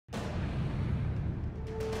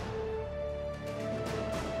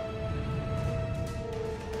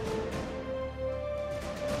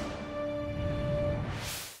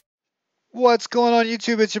What's going on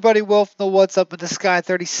YouTube? It's your buddy Will from the What's Up in the Sky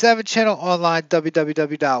 37 channel online,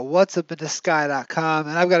 www.whatsupinthesky.com.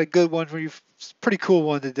 And I've got a good one for you. It's a pretty cool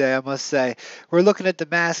one today, I must say. We're looking at the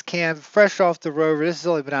mass cam fresh off the Rover. This has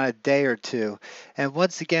only been out a day or two. And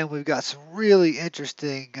once again, we've got some really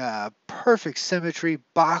interesting, perfect symmetry,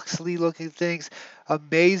 boxly looking things,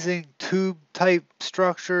 amazing tube type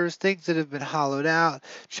structures, things that have been hollowed out.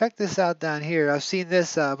 Check this out down here. I've seen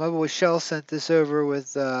this, my boy Shell sent this over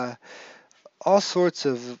with all sorts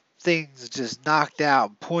of things just knocked out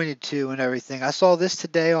and pointed to and everything. I saw this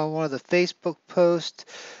today on one of the Facebook posts.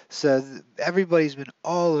 So everybody's been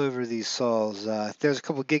all over these saws. There's a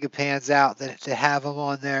couple gigapans out that have them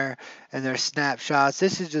on there and their snapshots.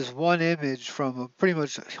 This is just one image from pretty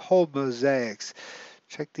much whole mosaics.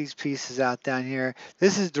 Check these pieces out down here.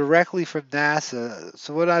 This is directly from NASA.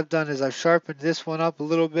 So what I've done is I've sharpened this one up a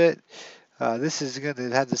little bit. This is going to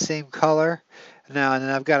have the same color now, and then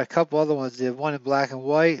I've got a couple other ones. They have one in black and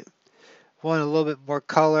white, one a little bit more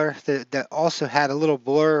color that also had a little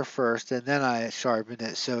blur first, and then I sharpened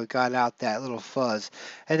it so it got out that little fuzz.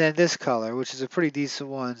 And then this color, which is a pretty decent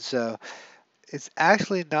one, so it's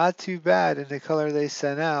actually not too bad in the color they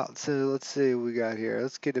sent out. So let's see what we got here.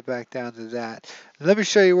 Let's get it back down to that. Let me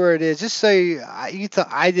show you where it is. Just so you can tell,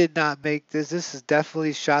 I did not make this. This is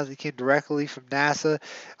definitely shot that came directly from NASA.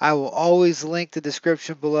 I will always link the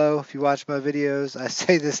description below if you watch my videos. I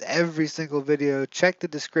say this every single video. Check the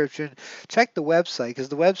description. Check the website because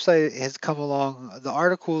the website has come along. The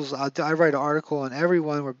articles, I write an article on every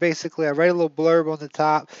one where basically I write a little blurb on the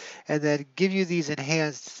top and then give you these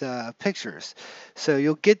enhanced pictures. So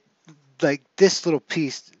you'll get like this little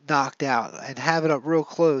piece knocked out and have it up real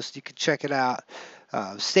close. You can check it out.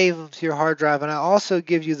 Save them to your hard drive, and I also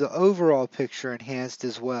give you the overall picture enhanced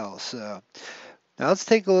as well. So now let's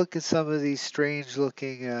take a look at some of these strange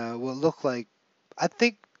looking, what look like. I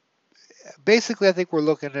think basically I think we're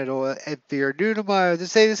looking at, if you're new to my, to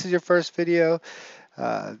say this is your first video,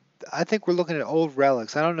 uh, I think we're looking at old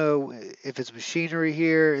relics. I don't know if it's machinery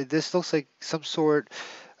here. This looks like some sort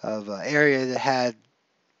of area that had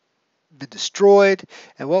been destroyed,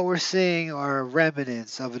 and what we're seeing are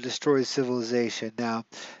remnants of a destroyed civilization. Now,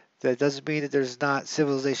 that doesn't mean that there's not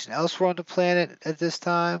civilization elsewhere on the planet at this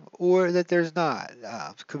time, or that there's not.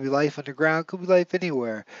 Could be life underground, could be life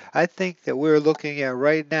anywhere. I think that we're looking at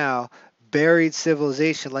right now buried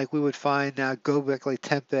civilization like we would find now Göbekli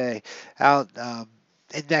Tepe out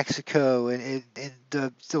in Mexico and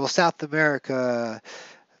in well, South America,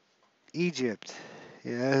 Egypt.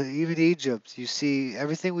 Yeah, even Egypt, you see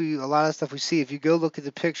everything a lot of stuff we see. If you go look at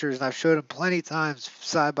the pictures, and I've showed them plenty of times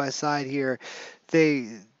side by side here, they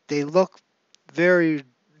they look very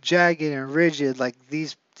jagged and rigid like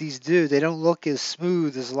these do. They don't look as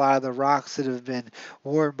smooth as a lot of the rocks that have been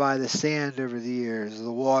worn by the sand over the years,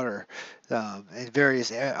 the water, in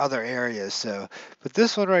various other areas. So, but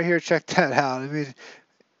this one right here, check that out. I mean,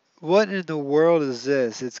 what in the world is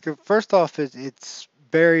this? First off, it's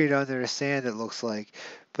buried under the sand, it looks like.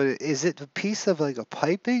 But is it a piece of like a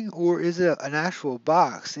piping or is it an actual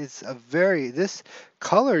box? It's this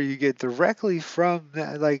color you get directly from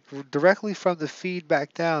like directly from the feed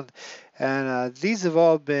back down. And these have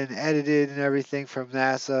all been edited and everything from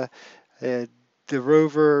NASA. Uh, the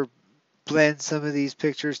rover blend some of these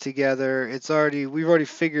pictures together. We've already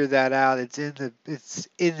figured that out. It's in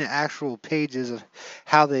the actual pages of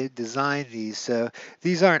how they designed these. So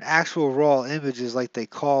these aren't actual raw images like they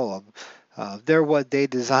call them. They're what they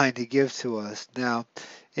designed to give to us. Now,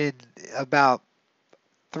 in about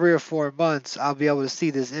 3 or 4 months, I'll be able to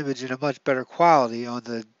see this image in a much better quality on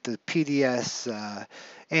the PDS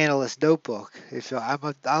analyst notebook.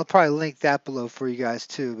 I'll probably link that below for you guys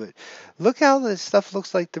too. But look how this stuff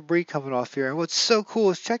looks like debris coming off here. And what's so cool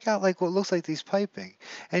is check out like what looks like these piping,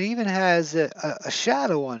 and it even has a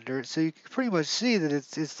shadow under it, so you can pretty much see that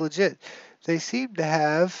it's legit. They seem to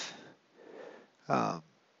have. Um,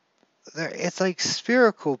 it's like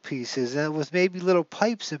spherical pieces and with maybe little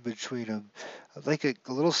pipes in between them, like a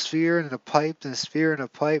little sphere and a pipe and a sphere and a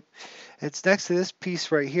pipe. It's next to this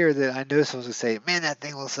piece right here that I know someone's gonna say, man, that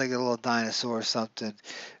thing looks like a little dinosaur or something.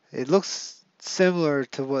 It looks similar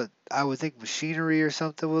to what I would think machinery or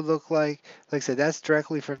something would look like. Like I said, that's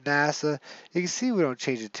directly from NASA. You can see we don't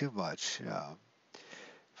change it too much.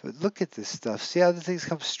 But look at this stuff. See how the things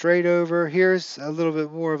come straight over? Here's a little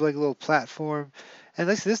bit more of like a little platform. And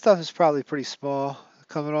like I said, this stuff is probably pretty small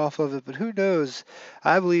coming off of it, but who knows?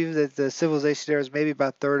 I believe that the civilization there is maybe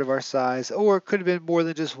about a third of our size, or it could have been more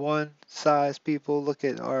than just one size. People look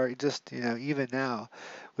at our just, even now,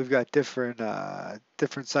 we've got different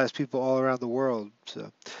size people all around the world.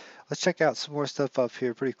 So let's check out some more stuff up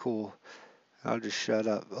here. Pretty cool. I'll just shut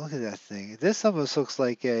up. Look at that thing. This almost looks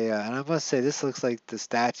like and I must say, this looks like the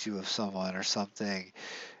statue of someone or something.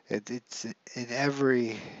 It's in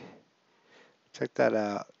every, check that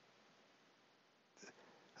out.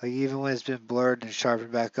 Like even when it's been blurred and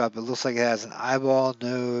sharpened back up, it looks like it has an eyeball,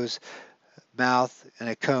 nose, mouth, and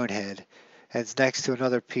a cone head. And it's next to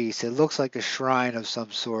another piece. It looks like a shrine of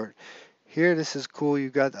some sort. Here, this is cool.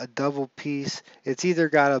 You've got a double piece. It's either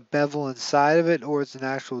got a bevel inside of it or it's an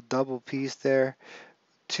actual double piece there.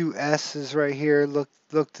 Two S's right here look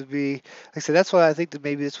to be, like I said, that's why I think that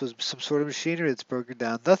maybe this was some sort of machinery that's broken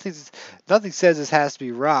down. Nothing says this has to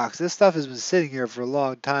be rocks. This stuff has been sitting here for a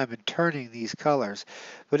long time and turning these colors.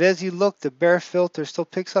 But as you look, the bare filter still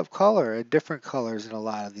picks up color and different colors in a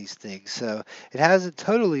lot of these things. So it hasn't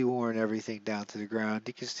totally worn everything down to the ground.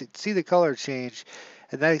 You can see the color change.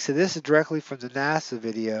 And like I said, this is directly from the NASA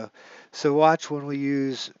video. So watch when we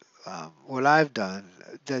use what I've done,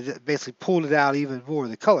 that basically pulled it out even more.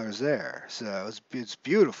 The color's there, so it's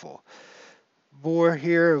beautiful. More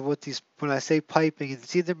here of what these, when I say piping,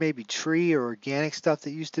 it's either maybe tree or organic stuff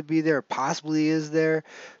that used to be there, possibly is there.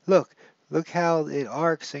 Look, look how it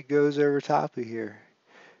arcs and goes over top of here.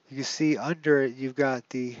 You can see under it, you've got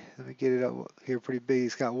the, let me get it up here pretty big.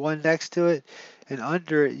 It's got one next to it, and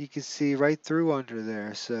under it, you can see right through under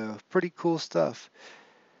there. So pretty cool stuff.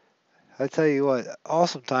 I tell you what,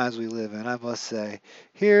 awesome times we live in, I must say.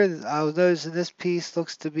 Here, I was noticing this piece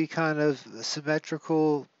looks to be kind of a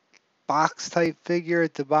symmetrical box type figure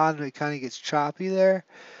at the bottom. It kind of gets choppy there,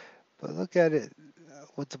 but look at it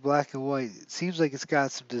with the black and white. It seems like it's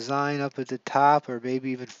got some design up at the top, or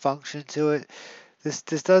maybe even function to it. This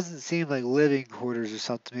doesn't seem like living quarters or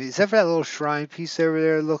something, except for that little shrine piece over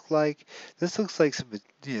there. Look like this looks like some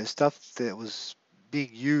stuff that was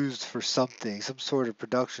being used for something, some sort of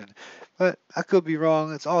production. But I could be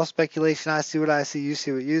wrong. It's all speculation. I see what I see. You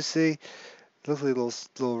see what you see. Looks like a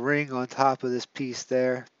little ring on top of this piece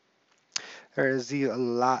there. There is a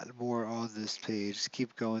lot more on this page. Just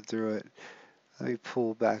keep going through it. Let me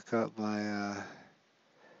pull back up my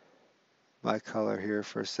color here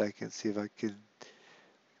for a second. See if I can.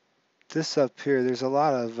 This up here, there's a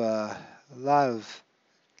lot of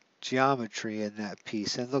geometry in that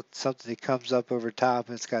piece. And look, something that comes up over top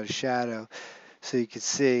and it's got a shadow so you can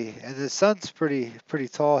see. And the sun's pretty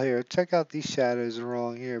tall here. Check out these shadows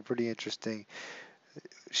along here, pretty interesting.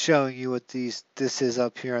 Showing you what this is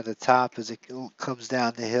up here on the top as it comes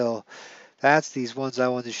down the hill. That's these ones I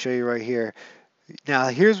wanted to show you right here.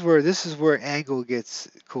 Now this is where angle gets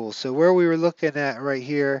cool. So where we were looking at right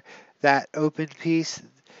here, that open piece,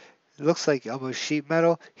 it looks like almost sheet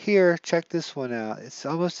metal. Here, check this one out. It's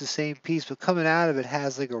almost the same piece, but coming out of it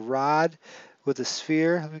has like a rod with a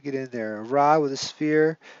sphere. Let me get in there. A rod with a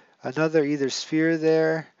sphere, another either sphere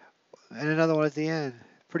there, and another one at the end.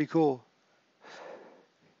 Pretty cool.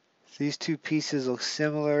 These two pieces look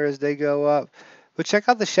similar as they go up. But check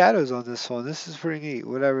out the shadows on this one. This is pretty neat.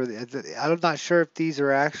 Whatever. I'm not sure if these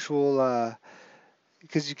are actual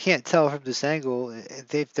because you can't tell from this angle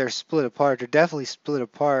if they're split apart. They're definitely split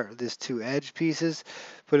apart, these two edge pieces,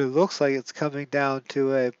 but it looks like it's coming down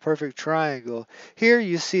to a perfect triangle. Here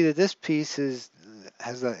you see that this piece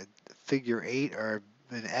has a figure 8 or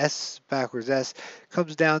an S, backwards S,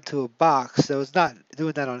 comes down to a box. So it's not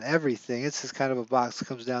doing that on everything. It's just kind of a box that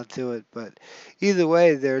comes down to it. But either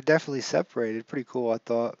way, they're definitely separated. Pretty cool, I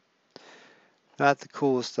thought. Not the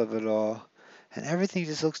coolest of it all. And everything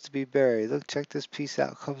just looks to be buried. Look, check this piece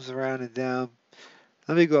out. Comes around and down.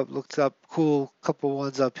 Let me go up, look up cool couple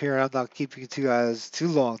ones up here. I'm not keeping you guys too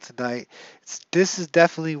long tonight. This is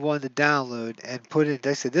definitely one to download and put in. Like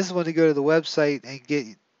I said, this is one to go to the website and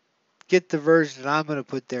get the version that I'm going to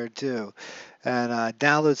put there too. And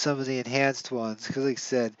download some of the enhanced ones. Because like I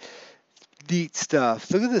said, neat stuff.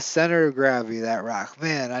 Look at the center of gravity of that rock.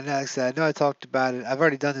 Man, I know, like I said, I know I talked about it. I've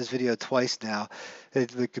already done this video twice now.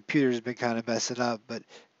 The computer's been kind of messing up, but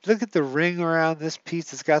look at the ring around this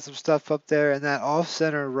piece. It's got some stuff up there, and that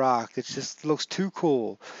off-center rock. It just looks too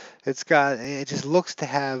cool. It just looks to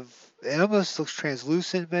have. It almost looks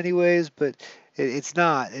translucent in many ways, but it's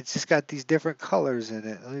not. It's just got these different colors in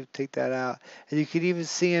it. Let me take that out, and you can even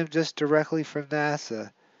see them just directly from NASA.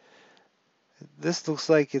 This looks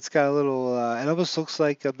like it's got a little, it almost looks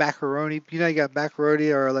like a macaroni. You know, you got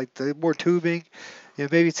macaroni or like the more tubing.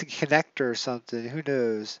 Maybe it's a connector or something. Who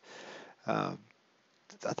knows? Um,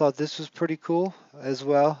 I thought this was pretty cool as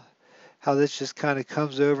well. How this just kind of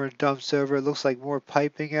comes over and dumps over. It looks like more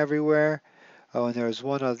piping everywhere. Oh, and there's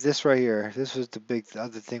one of this right here. This was the big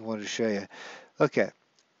other thing I wanted to show you. Okay,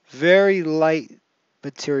 very light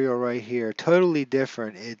material right here. Totally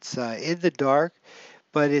different. It's in the dark,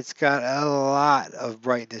 but it's got a lot of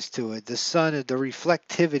brightness to it. The sun, the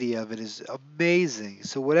reflectivity of it is amazing.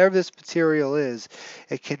 So whatever this material is,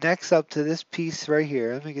 it connects up to this piece right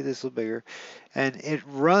here. Let me get this a little bigger, and it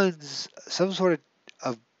runs some sort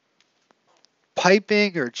of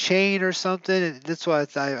piping or chain or something. And that's why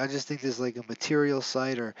I just think there's like a material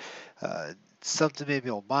site or uh, something maybe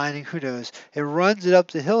on mining. Who knows? It runs it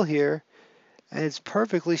up the hill here, and it's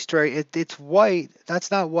perfectly straight. It's white.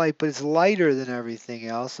 That's not white, but it's lighter than everything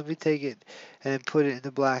else. Let me take it and then put it in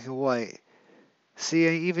the black and white. See,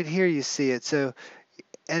 even here you see it. So,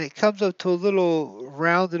 and it comes up to a little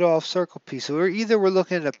rounded off circle piece. So we're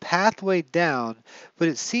looking at a pathway down, but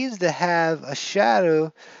it seems to have a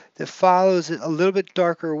shadow that follows it a little bit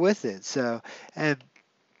darker with it. So, and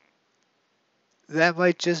that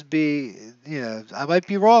might just be, I might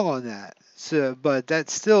be wrong on that. So, but that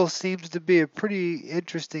still seems to be a pretty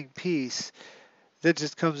interesting piece that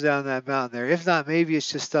just comes down that mountain there. If not, maybe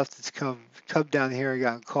it's just stuff that's come down here and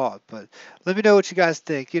gotten caught. But let me know what you guys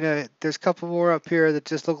think. There's a couple more up here that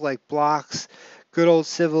just look like blocks. Good old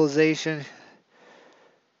civilization.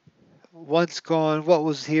 Once gone. What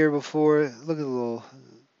was here before? Look at the little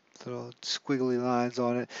squiggly lines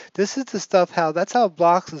on it. This is the stuff that's how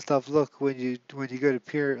blocks and stuff look when you go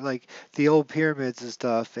to like the old pyramids and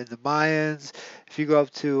stuff. And the Mayans, if you go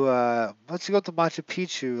up to let's go up to Machu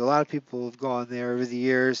Picchu. A lot of people have gone there over the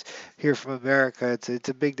years here from America. It's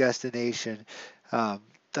a big destination. Um,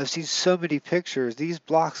 I've seen so many pictures. These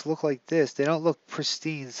blocks look like this. They don't look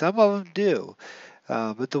pristine. Some of them do,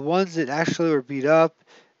 but the ones that actually were beat up,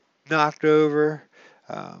 knocked over,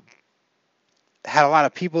 um, had a lot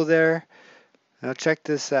of people there. Now check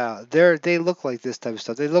this out. They look like this type of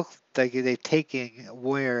stuff. They look like they're taking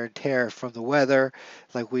wear and tear from the weather,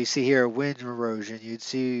 like we see here, wind erosion. You'd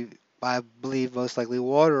see, I believe, most likely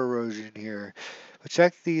water erosion here. But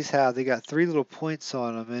check these out. They got three little points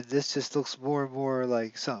on them, and this just looks more and more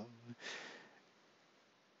like something.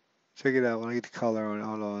 Check it out when I get the color on it.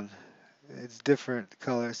 Hold on. It's different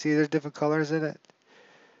color. See, there's different colors in it.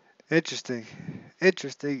 Interesting,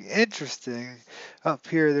 interesting, interesting. Up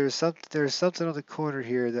here, there's something on the corner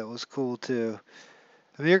here that was cool too.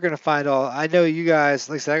 I mean, you're gonna find all. I know you guys.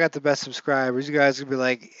 Like I said, I got the best subscribers. You guys are gonna be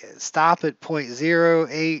like, stop at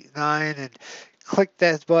 0.089 and click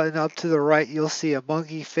that button up to the right. You'll see a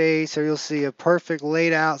monkey face, or you'll see a perfect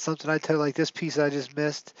laid out something. I tell you, like this piece I just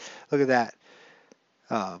missed. Look at that.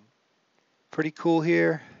 Um, Pretty cool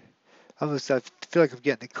here. I feel like I'm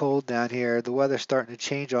getting a cold down here. The weather's starting to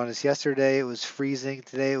change on us. Yesterday it was freezing.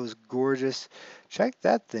 Today it was gorgeous. Check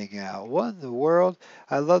that thing out. What in the world?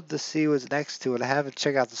 I love to see what's next to it. I haven't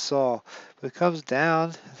checked out the saw. But it comes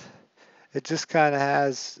down. It just kind of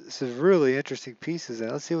has some really interesting pieces in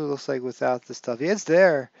it. Let's see what it looks like without the stuff. Yeah, it's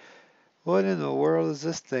there. What in the world is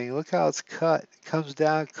this thing? Look how it's cut. It comes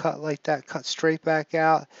down, cut like that, cut straight back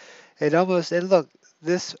out. And look,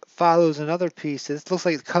 this follows another piece. It looks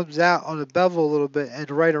like it comes out on the bevel a little bit and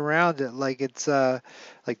right around it, like it's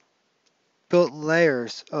like built in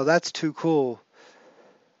layers. Oh, that's too cool.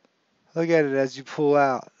 Look at it as you pull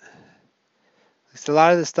out. It's a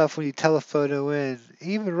lot of the stuff when you telephoto in,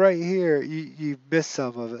 even right here, you miss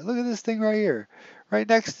some of it. Look at this thing right here, right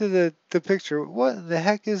next to the picture. What in the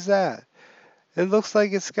heck is that? It looks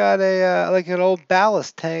like it's got a like an old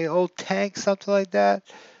ballast tank, old tank, something like that.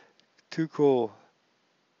 Too cool.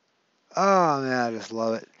 Oh man, I just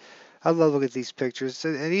love it. I love looking at these pictures,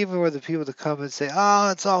 and even with the people that come and say, "Oh,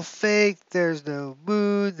 it's all fake. There's no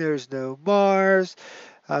moon. There's no Mars."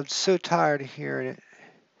 I'm so tired of hearing it.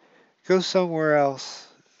 Go somewhere else.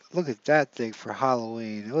 Look at that thing for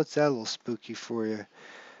Halloween. What's that little spooky for you?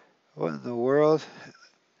 What in the world?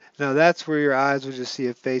 Now that's where your eyes would just see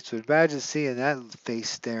a face. But imagine seeing that face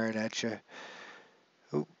staring at you.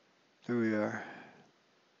 Oh, there we are.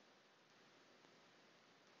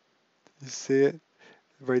 You see it?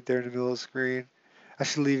 Right there in the middle of the screen. I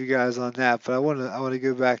should leave you guys on that, but I want to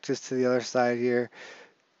go back just to the other side here.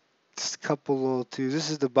 Just a couple little tubes. This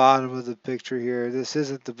is the bottom of the picture here. This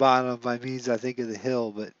isn't the bottom by means I think of the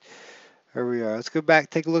hill, but here we are. Let's go back,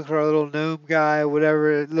 take a look at our little gnome guy,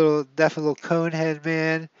 whatever, definitely little cone head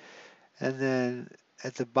man, and then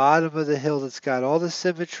at the bottom of the hill that's got all the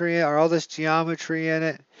symmetry or all this geometry in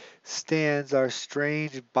it stands our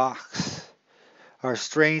strange box, our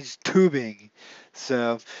strange tubing.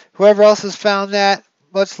 So whoever else has found that,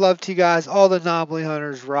 much love to you guys. All the anomaly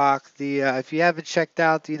hunters rock. If you haven't checked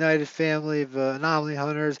out the United Family of Anomaly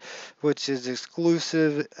Hunters, which is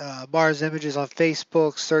exclusive Mars images on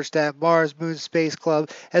Facebook, search that Mars Moon Space Club.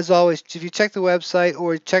 As always, if you check the website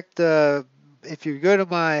or if you go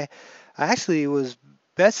to I actually was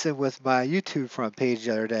messing with my YouTube front page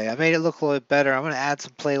the other day. I made it look a little bit better. I'm going to add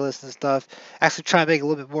some playlists and stuff. Actually try and make it a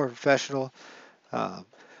little bit more professional. Um,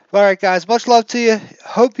 all right, guys, much love to you.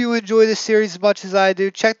 Hope you enjoy this series as much as I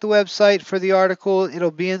do. Check the website for the article.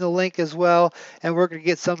 It'll be in the link as well, and we're going to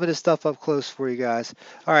get some of this stuff up close for you guys.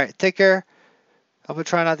 All right, take care. I'm going to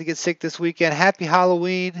try not to get sick this weekend. Happy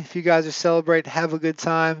Halloween. If you guys are celebrating, have a good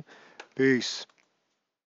time. Peace.